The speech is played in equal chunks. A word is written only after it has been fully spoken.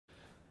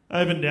I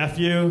have a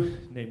nephew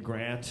named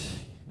Grant.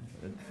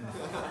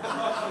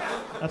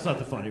 That's not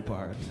the funny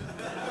part.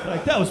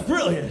 Like, that was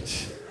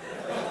brilliant.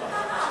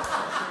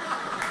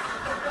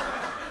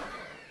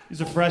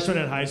 He's a freshman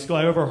in high school.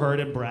 I overheard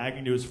him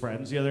bragging to his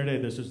friends the other day.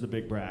 This was the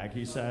big brag,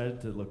 he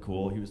said, to look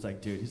cool. He was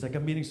like, dude, he's like,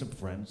 I'm meeting some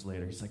friends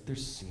later. He's like, they're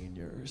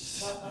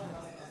seniors.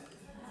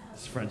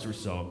 His friends were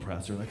so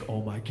impressed. They're like,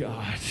 oh my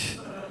God.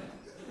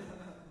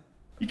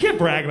 You can't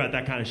brag about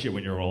that kind of shit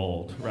when you're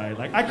old, right?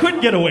 Like, I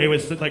couldn't get away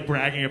with like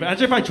bragging about.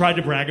 Imagine if I tried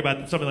to brag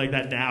about something like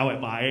that now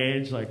at my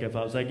age. Like, if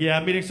I was like, yeah,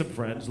 I'm meeting some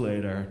friends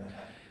later.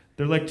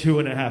 They're like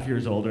 2.5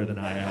 years older than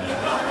I am.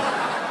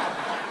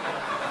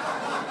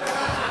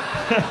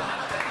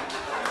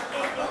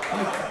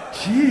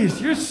 Jeez,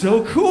 you're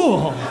so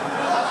cool.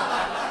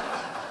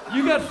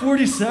 You got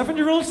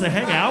 47-year-olds to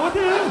hang out with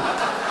you?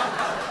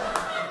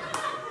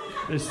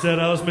 They said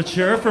I was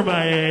mature for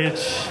my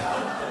age.